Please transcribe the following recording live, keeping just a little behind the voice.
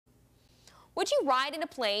Would you ride in a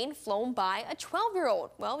plane flown by a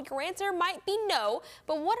 12-year-old? Well, your answer might be no,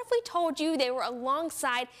 but what if we told you they were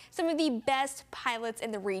alongside some of the best pilots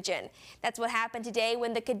in the region? That's what happened today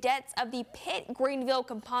when the cadets of the Pitt-Greenville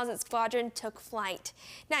Composite Squadron took flight.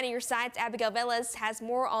 Now to your sides, Abigail Velez has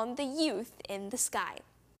more on the youth in the sky.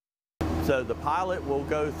 So the pilot will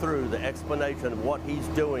go through the explanation of what he's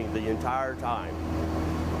doing the entire time.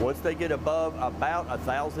 Once they get above about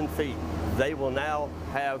 1,000 feet, they will now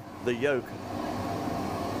have the yoke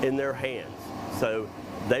in their hands. So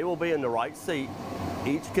they will be in the right seat.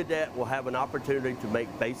 Each cadet will have an opportunity to make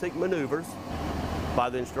basic maneuvers by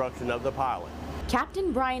the instruction of the pilot.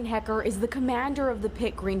 Captain Brian Hecker is the commander of the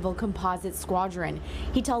Pitt-Greenville Composite Squadron.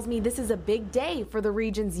 He tells me this is a big day for the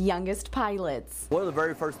region's youngest pilots. One of the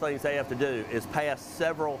very first things they have to do is pass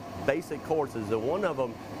several basic courses, and one of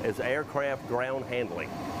them is aircraft ground handling.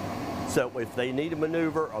 So if they need to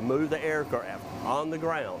maneuver or move the aircraft on the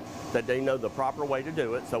ground, that they know the proper way to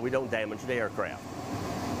do it so we don't damage the aircraft.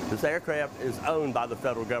 This aircraft is owned by the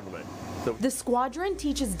federal government. The squadron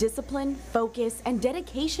teaches discipline, focus, and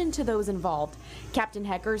dedication to those involved. Captain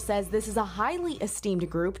Hecker says this is a highly esteemed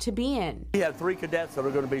group to be in. We have 3 cadets that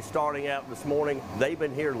are going to be starting out this morning. They've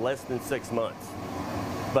been here less than 6 months.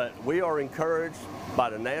 But we are encouraged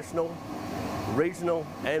by the national, regional,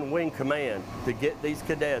 and wing command to get these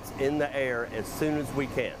cadets in the air as soon as we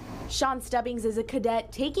can. Sean Stubbings is a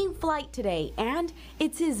cadet taking flight today, and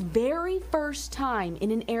it's his very first time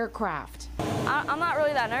in an aircraft. I'm not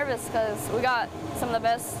really that nervous because we got some of the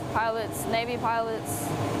best pilots, Navy pilots,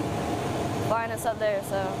 flying us up there.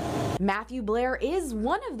 So Matthew Blair is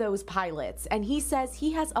one of those pilots, and he says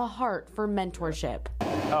he has a heart for mentorship.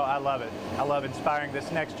 Oh, I love it. I love inspiring this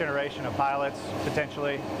next generation of pilots,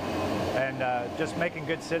 potentially, and just making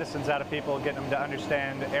good citizens out of people, getting them to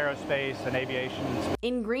understand aerospace and aviation.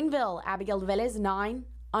 In Greenville, Abigail Velez, 9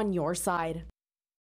 on your side.